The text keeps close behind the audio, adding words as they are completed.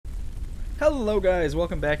Hello guys,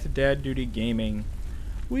 welcome back to Dad Duty Gaming.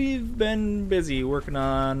 We've been busy working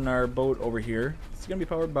on our boat over here. It's going to be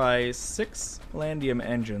powered by 6 Ylandium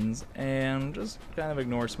engines, and just kind of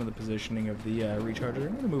ignore some of the positioning of the recharger.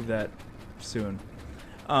 I'm going to move that soon.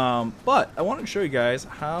 But I wanted to show you guys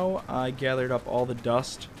how I gathered up all the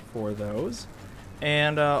dust for those,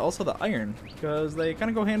 and also the iron, because they kind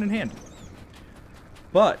of go hand in hand.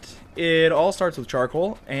 But it all starts with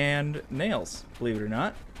charcoal and nails, believe it or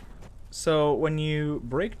not. So when you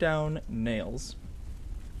break down nails,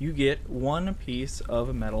 you get 1 piece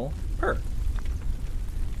of metal per. I'm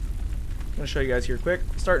going to show you guys here quick.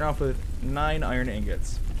 Starting off with 9 iron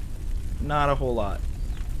ingots. Not a whole lot.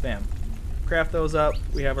 Bam. Craft those up.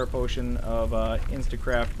 We have our potion of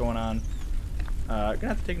insta-craft going on. Gonna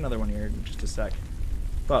have to take another one here in just a sec.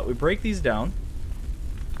 But we break these down,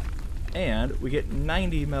 and we get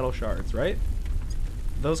 90 metal shards, right?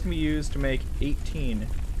 Those can be used to make 18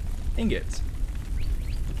 ingots.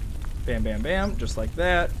 Bam, bam, bam, just like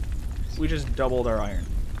that. We just doubled our iron.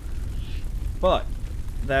 But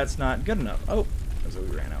that's not good enough. Oh, that's what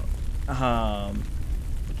we ran out.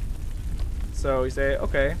 So we say,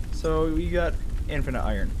 okay, so we got infinite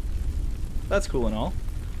iron. That's cool and all,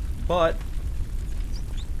 but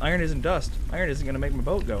iron isn't dust. Iron isn't going to make my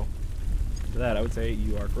boat go. To that, I would say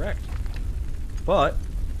you are correct. But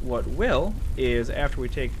what will is, after we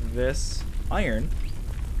take this iron,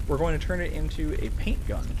 we're going to turn it into a paint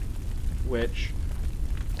gun, which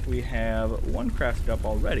we have one crafted up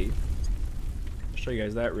already. I'll show you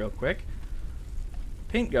guys that real quick.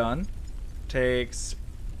 Paint gun takes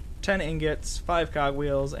 10 ingots, 5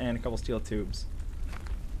 cogwheels, and a couple steel tubes.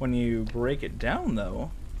 When you break it down,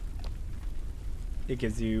 though, it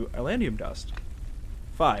gives you Ylandium dust.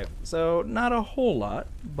 5. So not a whole lot,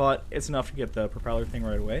 but it's enough to get the propeller thing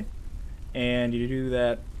right away. And you do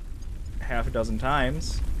that half a dozen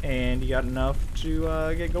times, and you got enough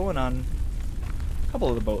to get going on a couple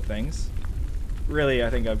of the boat things. Really, I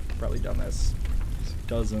think I've probably done this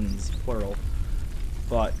dozens, plural.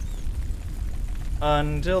 But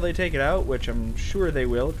until they take it out, which I'm sure they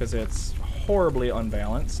will because it's horribly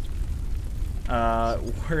unbalanced, we're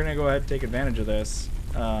going to go ahead and take advantage of this.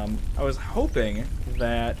 I was hoping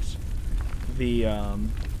that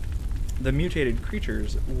the mutated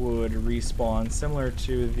creatures would respawn similar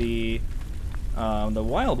to the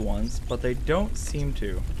wild ones, but they don't seem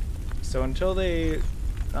to. So until they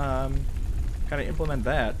kind of implement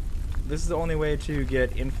that, this is the only way to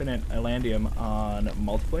get infinite Ylandium on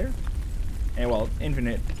multiplayer. And well,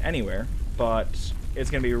 infinite anywhere, but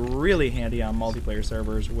it's going to be really handy on multiplayer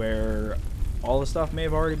servers where all the stuff may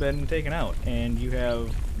have already been taken out and you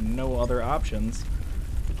have no other options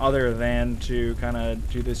other than to kind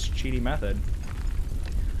of do this cheaty method.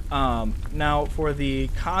 Now for the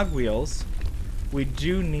cogwheels, we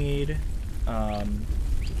do need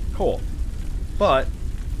coal, but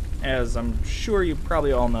as I'm sure you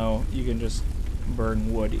probably all know, you can just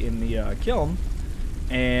burn wood in the kiln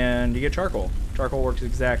and you get charcoal. Charcoal works the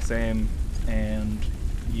exact same, and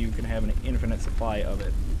you can have an infinite supply of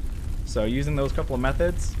it. So using those couple of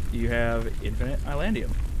methods, you have infinite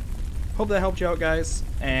Ylandium. Hope that helped you out, guys,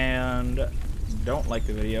 and don't like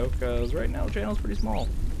the video, because right now the channel's pretty small.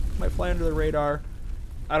 Might fly under the radar.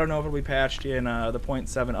 I don't know if it'll be patched in the 0.7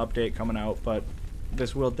 update coming out, but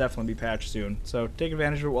this will definitely be patched soon. So take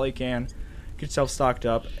advantage of it while you can. Get yourself stocked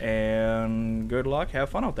up, and good luck. Have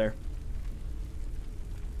fun out there.